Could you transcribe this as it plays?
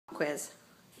quiz.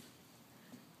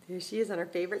 There she is on her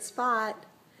favorite spot.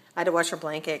 I had to wash her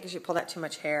blanket because she pulled out too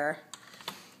much hair.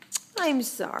 I'm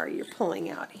sorry, you're pulling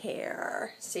out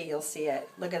hair. See, you'll see it.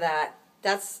 Look at that.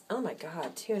 That's, oh my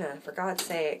God, Tuna, for God's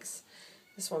sakes.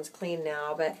 This one's clean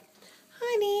now, but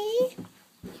honey,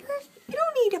 you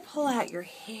don't need to pull out your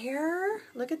hair.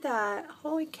 Look at that.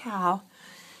 Holy cow.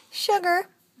 Sugar.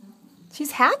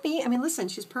 She's happy. I mean, listen,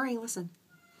 she's purring. Listen.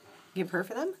 You purr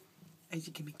for them? And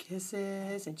you give me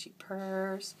kisses, and she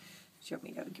purrs. She want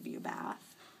me to give you a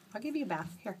bath. I'll give you a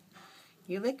bath. Here.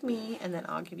 You lick me, and then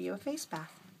I'll give you a face bath.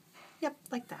 Yep,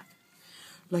 like that.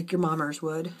 Like your mommers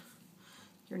would.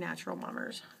 Your natural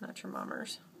mommers, not your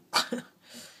mommers.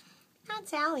 Not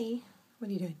Sally. What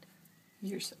are you doing?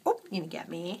 You're so, oh, you gonna get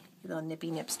me, you little nippy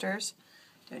nipsters.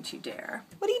 Don't you dare.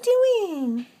 What are you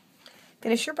doing?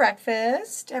 Finish your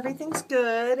breakfast. Everything's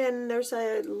good, and there's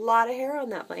a lot of hair on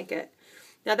that blanket.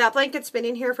 Now, that blanket's been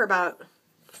in here for about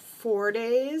 4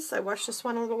 days. I washed this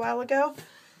one a little while ago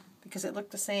because it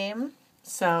looked the same.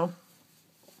 So,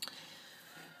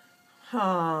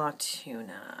 oh,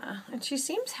 Tuna. And she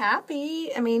seems happy.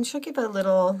 I mean, she'll give a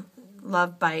little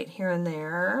love bite here and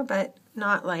there, but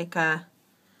not like a...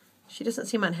 She doesn't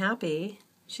seem unhappy.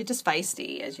 She's just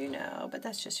feisty, as you know, but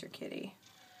that's just your kitty.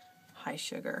 Hi,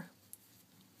 Sugar.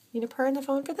 You gonna purr on the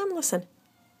phone for them? Listen.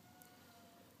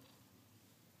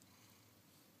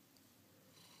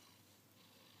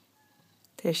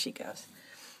 There she goes.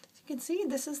 As you can see,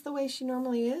 this is the way she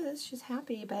normally is. She's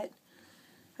happy, but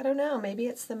I don't know. Maybe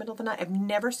it's the middle of the night. I've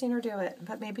never seen her do it,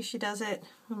 but maybe she does it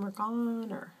when we're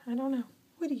gone, or I don't know.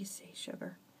 What do you say,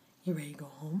 Sugar? You ready to go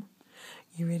home?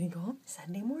 You ready to go home?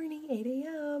 Sunday morning, 8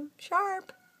 a.m.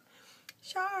 Sharp.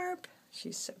 Sharp.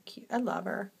 She's so cute. I love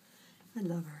her. I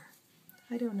love her.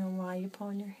 I don't know why you're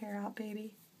pulling your hair out,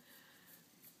 baby.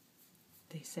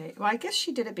 They say, well, I guess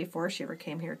she did it before she ever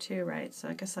came here too, right? So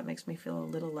I guess that makes me feel a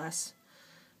little less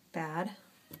bad.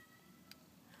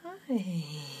 Hi.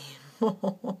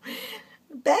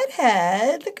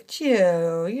 Bedhead, look at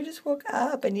you. You just woke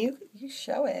up and you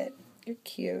show it. You're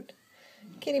cute.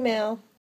 Kitty Mail.